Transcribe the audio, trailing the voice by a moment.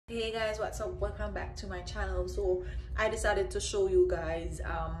Hey guys, what's up? Welcome back to my channel. So I decided to show you guys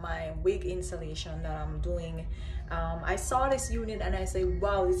my wig installation that I'm doing. I saw this unit and I said,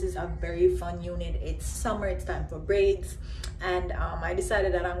 wow, this is a very fun unit. It's summer, it's time for braids, and I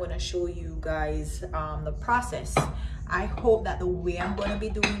decided that I'm going to show you guys the process. I hope that the way I'm going to be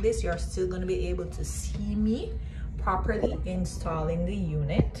doing this, you're still going to be able to see me properly installing the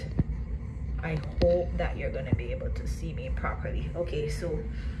unit. I hope that you're going to be able to see me properly. Okay, so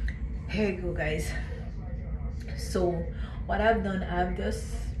here you go, guys. So what I've done, I've just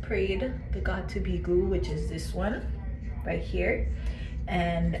sprayed the got to be glue, which is this one right here,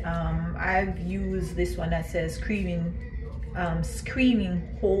 and I've used this one that says screaming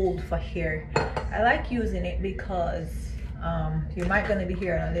hold for hair. I like using it because you might gonna be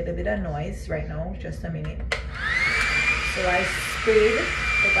hearing a little bit of noise right now. Just a minute. So I sprayed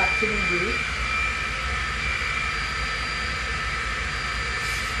the got to be glue.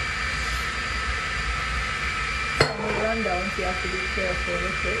 Run down, so you have to be careful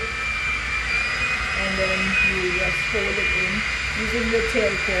with it, and then you just hold it in using the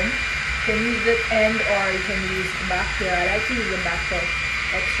tail comb. You can use the end or you can use the back here. I like to use the back for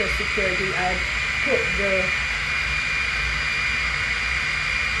extra security. I put the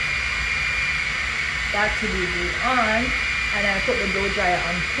got to be glue on, and I put the blow dryer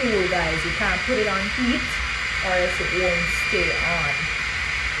on cool, guys. You can't put it on heat or else it won't stay on.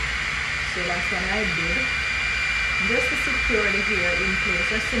 So that's what I did. Just to secure the hair in place,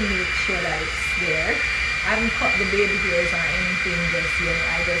 just to make sure that it's there. I haven't cut the baby hairs or anything just yet.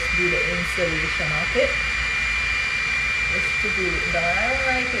 I just do the installation of it. Just to do it down. I don't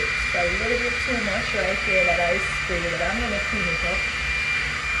like it. It's a little bit too much right here that I sprayed, but I'm going to clean it up.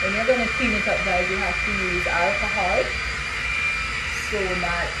 When you're going to clean it up, guys, you have to use alcohol so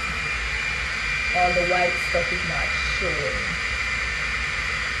that all the white stuff is not showing.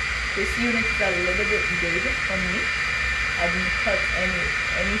 This unit is a little bit big for me. I didn't cut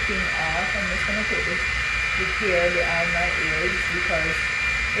anything off. I'm just gonna put the hair behind my ears because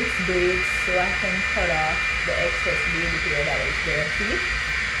it's braids, so I can cut off the excess baby hair that is there. See?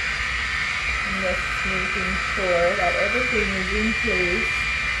 I'm just making sure that everything is in place.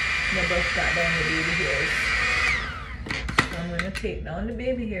 I'm gonna brush that down the baby hairs. So I'm gonna take down the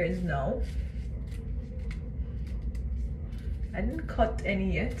baby hairs now. I didn't cut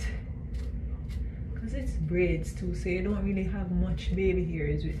any yet because it's braids too, so you don't really have much baby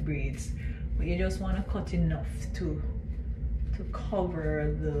hairs with braids, but you just want to cut enough to cover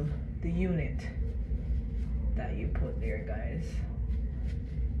the unit that you put there, guys.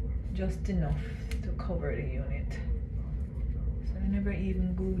 Just enough to cover the unit. So I never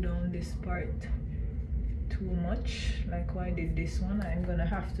even glue down this part too much like how I did this one. I'm gonna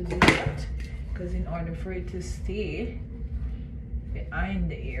have to do that because in order for it to stay behind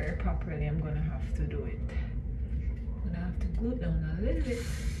the ear properly, I'm gonna have to do it. I'm gonna have to glue it down a little bit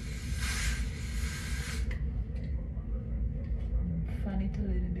and fan it a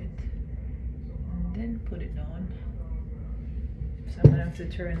little bit and then put it down. So I'm gonna have to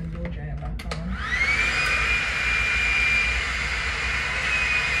turn the blow dryer back on.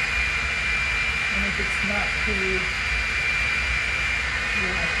 And if it's not too, you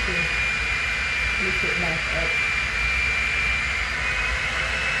have to lift it back up.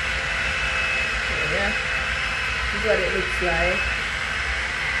 Yeah, this is what it looks like.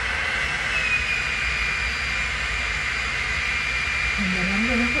 And then I'm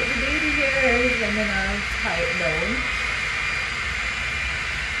gonna put the baby hairs and then I'll tie it down.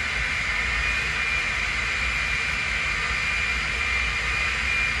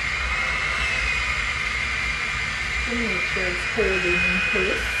 To make sure it's holding in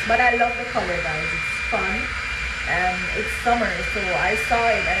place. But I love the color, guys. It's fun. It's summer, so I saw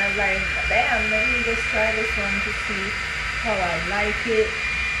it and I was like, damn, let me just try this one to see how I like it.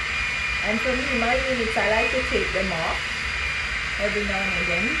 And for me, my units, I like to take them off every now and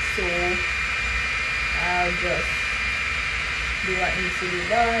again, so I'll just do what needs to be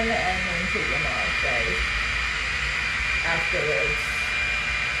done and then take them off, guys, afterwards.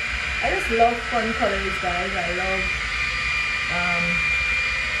 I just love fun colors, guys. I love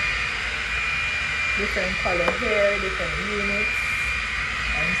different color hair, different units,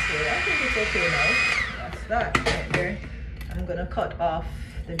 and so I think it's okay now. That's that right there. I'm gonna cut off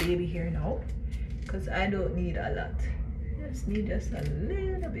the baby hair now because I don't need a lot. I just need just a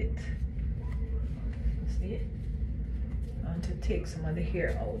little bit. See? I want to take some of the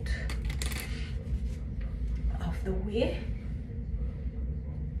hair out of the way.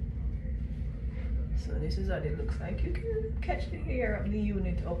 So this is what it looks like. You can catch the hair of the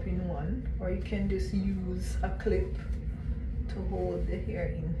unit up in one, or you can just use a clip to hold the hair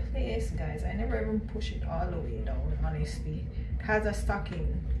in place, guys. I never even push it all the way down, honestly. It has a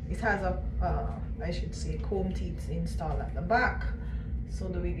stocking, it has a I should say comb teeth installed at the back, so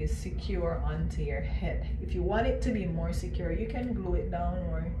the wig is secure onto your head. If you want it to be more secure, you can glue it down,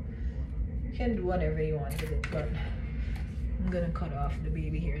 or you can do whatever you want with it, but I'm gonna cut off the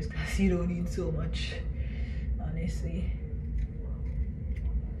baby hairs because you don't need so much, honestly.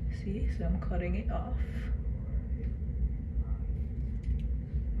 See, so I'm cutting it off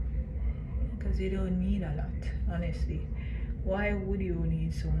because you don't need a lot, honestly. Why would you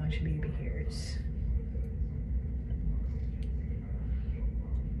need so much baby hairs?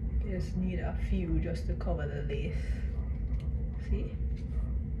 You just need a few just to cover the lace. See?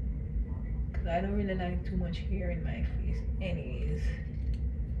 Because I don't really like too much hair in my face anyways.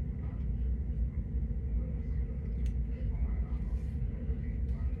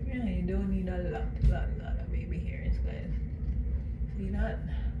 Yeah, you don't need a lot of baby hairs, guys. See that?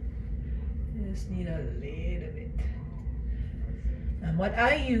 You just need a little bit. And what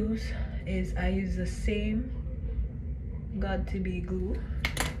I use is I use the same Got to Be glue,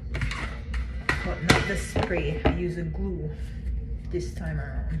 but not the spray. I use a glue this time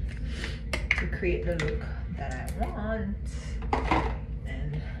around to create the look that I want.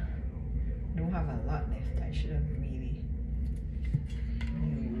 And I don't have a lot left. I should have really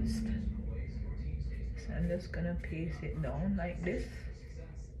used. So I'm just gonna paste it down like this.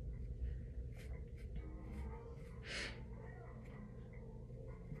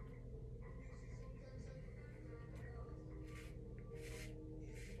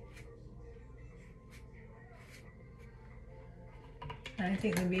 I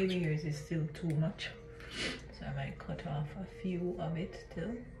think the baby hairs is still too much, so I might cut off a few of it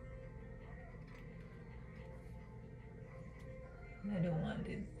still. I don't want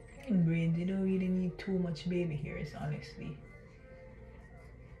it. In braids, you don't really need too much baby hairs, honestly.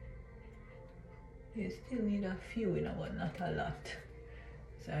 You still need a few, you know, but not a lot.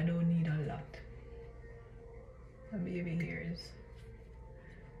 So I don't need a lot of baby hairs.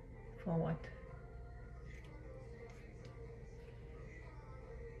 For what?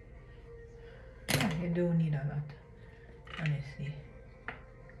 You don't need a lot, honestly.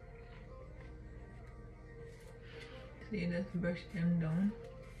 See, let's brush them down.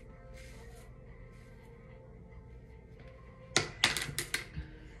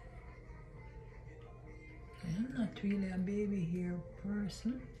 I'm not really a baby hair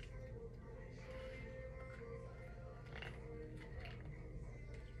person.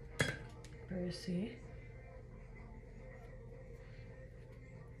 Per se.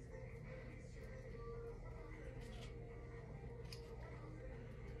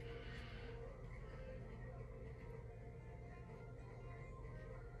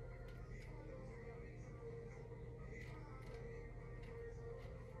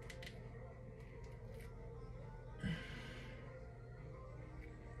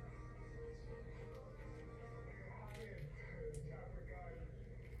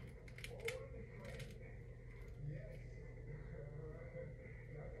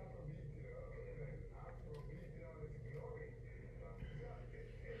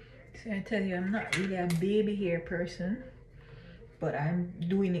 See, I tell you, I'm not really a baby hair person, but I'm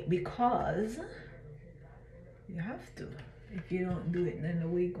doing it because you have to. If you don't do it, then the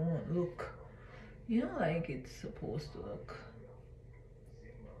wig won't look, you know, like it's supposed to look.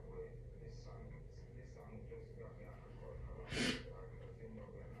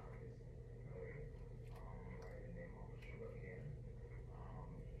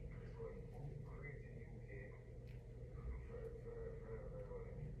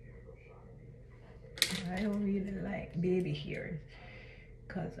 I don't really like baby hairs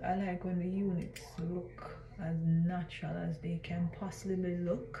because I like when the units look as natural as they can possibly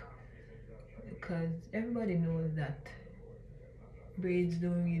look, because everybody knows that braids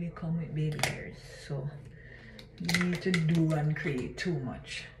don't really come with baby hairs, so you need to do and create too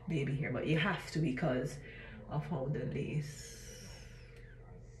much baby hair, but you have to because of how the lace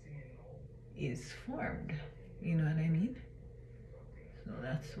is formed, you know what I mean? So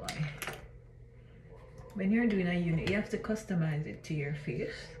that's why when you're doing a unit, you have to customize it to your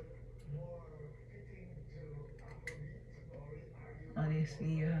face. Honestly,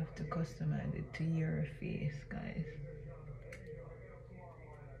 you have to customize it to your face, guys.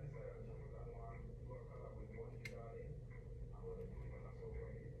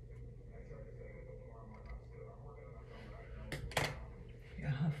 You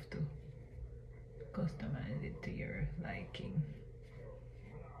have to customize it to your liking.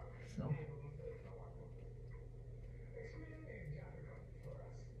 So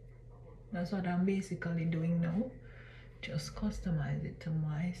that's what I'm basically doing now. just customize it to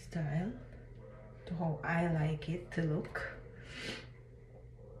my style, to how I like it to look,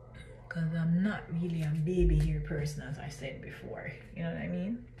 because I'm not really a baby hair person, as I said before, you know what I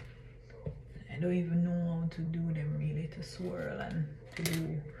mean? I don't even know how to do them really, to swirl and to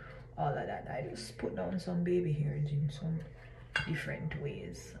do all of that. I just put down some baby hairs in some different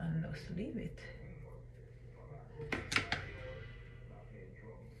ways and just leave it.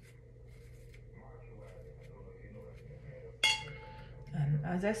 And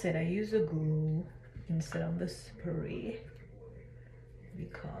as I said, I use the glue instead of the spray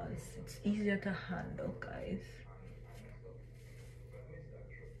because it's easier to handle, guys.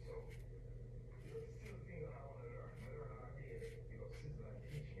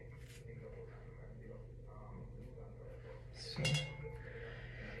 So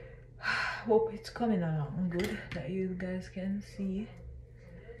hope it's coming along good, that you guys can see.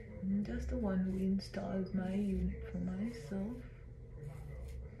 I'm just the one who installs my unit for myself.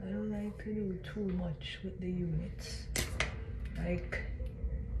 I don't like to do too much with the units, like,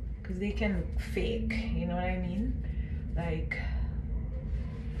 because they can look fake, you know what I mean? Like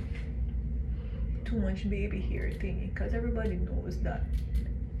too much baby hair thingy, because everybody knows that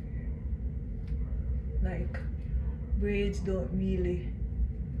like braids don't really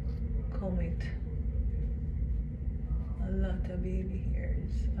come with a lot of baby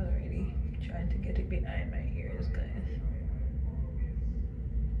hairs already. Trying to get it behind my ears, guys.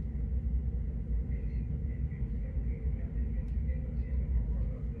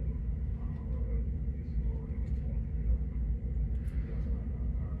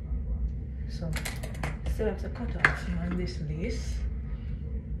 So still have to cut off some of this lace.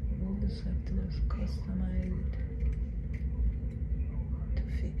 We'll just have to just customize it to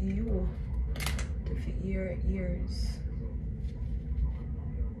fit you, to fit your ears.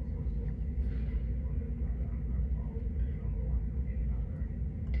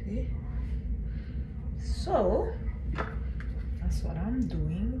 Okay, so that's what I'm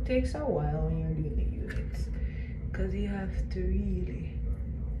doing. It takes a while when you're doing the units, because you have to really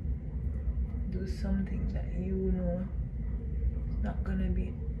do something that you know is not gonna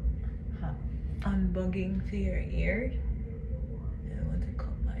be unbugging to your ear. I want to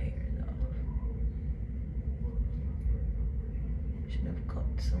cut my ears off. Should have cut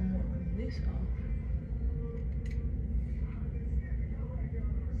some more of this off.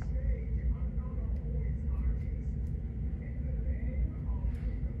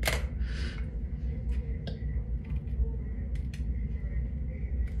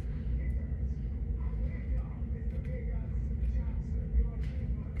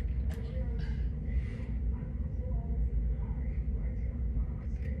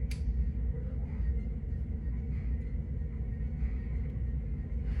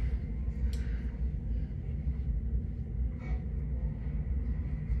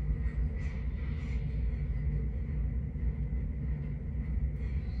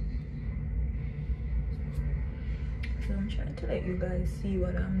 So I'm trying to let you guys see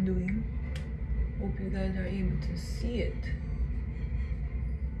what I'm doing. Hope you guys are able to see it.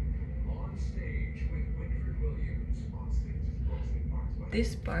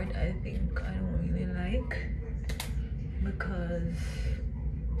 This part I think I don't really like because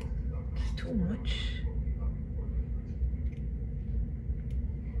it's too much.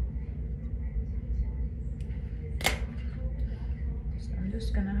 So I'm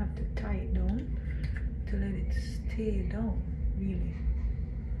just gonna have to tie it down to let it stay down, really.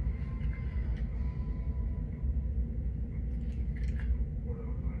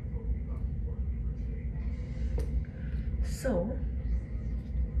 So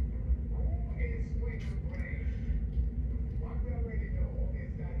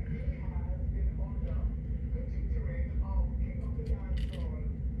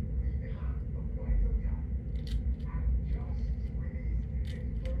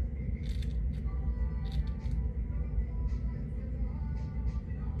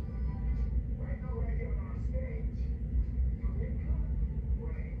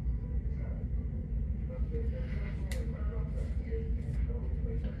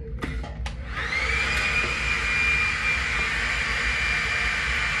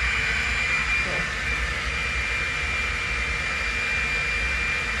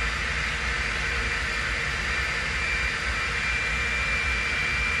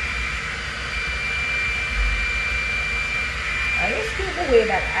I just do the way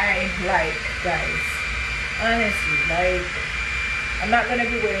that I like, guys. Honestly, like, I'm not gonna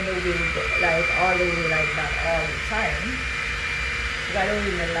be wearing the wig like all the way like that all the time, because I don't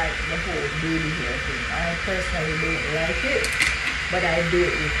really like the whole baby hair thing. I personally don't like it, but I do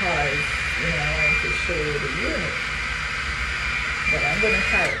it because, you know, I want to show you the unit. But I'm gonna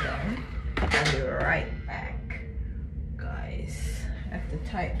tie it down and be right back, guys. I have to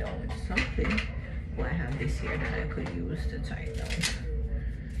tie it down with something. Well, I have this here that I could use to tie it down.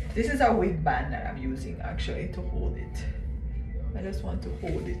 This is a wig band that I'm using actually to hold it. I just want to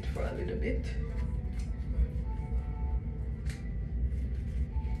hold it for a little bit.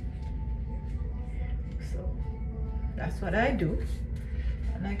 So that's what I do.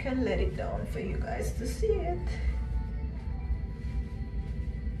 And I can let it down for you guys to see it.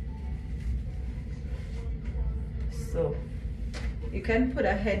 So you can put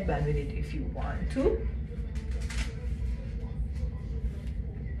a headband with it if you want to.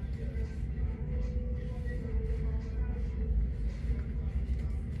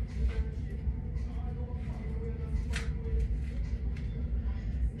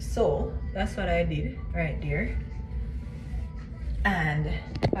 So that's what I did right there, and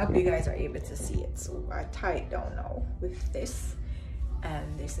I hope you guys are able to see it. So I tie it down now with this,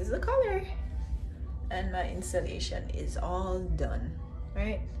 and this is the color, and my installation is all done,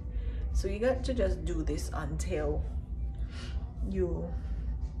 right? So you got to just do this until your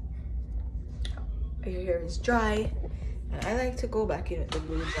hair is dry. And I like to go back in with the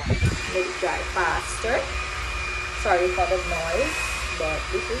blow dry, let it dry faster. Sorry for the noise, but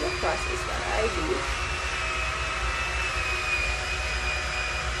this is a process that I do.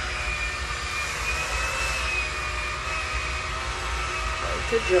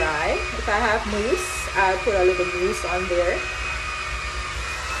 To dry. If I have mousse, I'll put a little mousse on there. I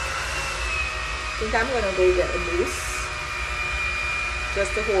think I'm gonna go get a mousse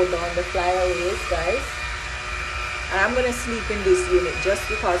just to hold on the flyaways, guys. And I'm gonna sleep in this unit just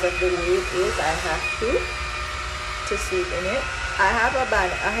because of the way it is. I have to sleep in it. I have a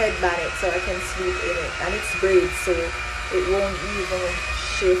head bonnet so I can sleep in it, and it's braid so it won't even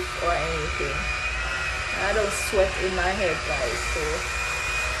shift or anything. I don't sweat in my head, guys, so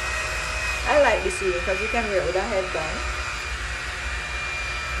I like this unit because you can wear it with a headband.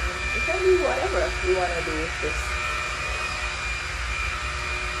 You can do whatever you want to do with this.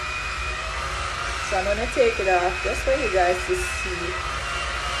 So I'm going to take it off just for you guys to see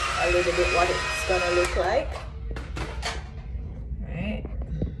a little bit what it's going to look like. Right.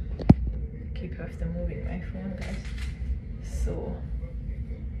 Keep after moving my phone, guys. So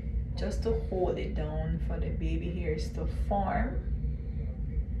just to hold it down for the baby hairs to form,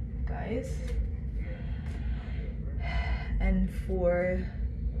 guys, and for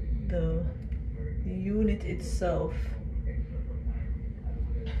the unit itself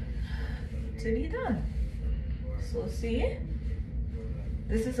to be done. So see,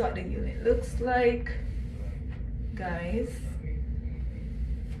 this is what the unit looks like, guys.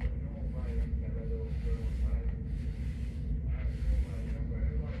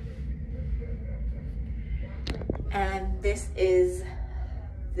 And this is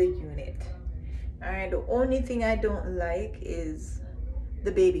the unit. All right, the only thing I don't like is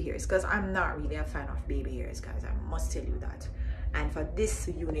the baby hairs, because I'm not really a fan of baby hairs, guys. I must tell you that. And for this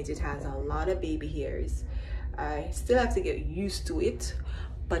unit, it has a lot of baby hairs. I still have to get used to it,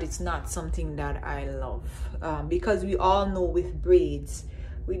 but it's not something that I love, because we all know with braids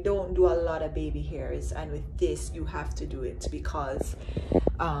we don't do a lot of baby hairs, and with this you have to do it because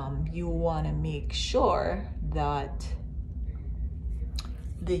you want to make sure that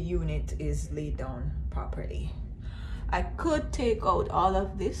the unit is laid down properly. I could take out all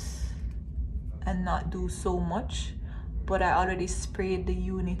of this and not do so much, but I already sprayed the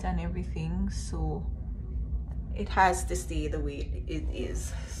unit and everything, so it has to stay the way it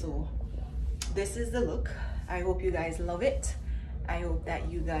is. So this is the look. I hope you guys love it. I hope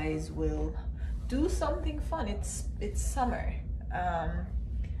that you guys will do something fun. It's summer, and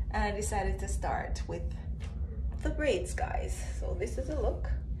I decided to start with the braids, guys. So this is a look,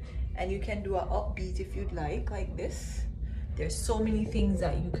 and you can do an upbeat if you'd like this. There's so many things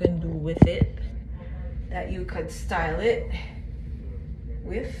that you can do with it, that you could style it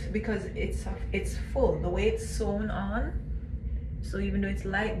with, because it's full the way it's sewn on. So even though it's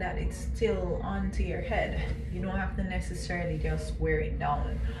like that, it's still onto your head. You don't have to necessarily just wear it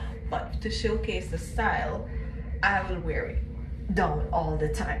down, but to showcase the style, I will wear it down all the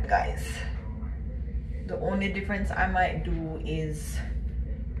time, guys. The only difference I might do is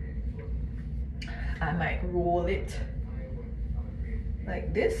I might roll it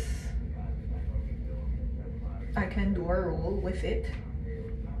like this. I can do a roll with it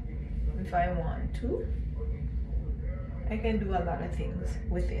if I want to. I can do a lot of things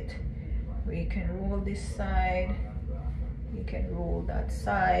with it. You can roll this side, you can roll that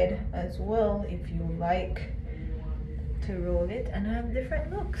side as well if you like to roll it, and have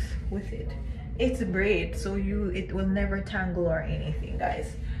different looks with it. it's braid, so it will never tangle or anything,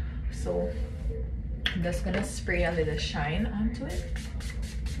 guys. So I'm just gonna spray a little shine onto it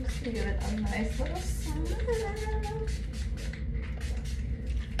just to give it a nice little smell.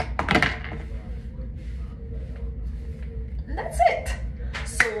 And that's it.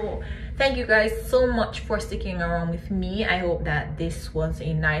 So thank you guys so much for sticking around with me. I hope that this was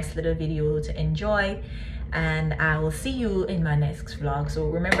a nice little video to enjoy, and I will see you in my next vlog. So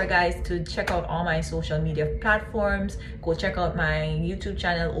remember guys to check out all my social media platforms. Go check out my YouTube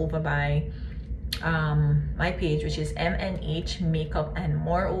channel over by my page, which is MNH Makeup and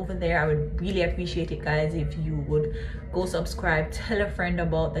More over there. I would really appreciate it guys if you would go subscribe, tell a friend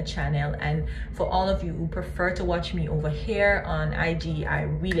about the channel. And for all of you who prefer to watch me over here on IG, I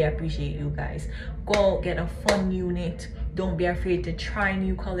really appreciate you guys. Go get a fun unit. Don't be afraid to try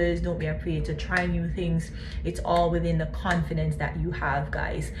new colors. Don't be afraid to try new things. It's all within the confidence that you have,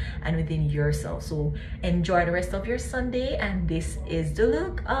 guys, and within yourself. So enjoy the rest of your Sunday, and this is the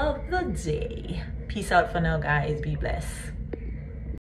look of the day. Peace out for now, guys. Be blessed.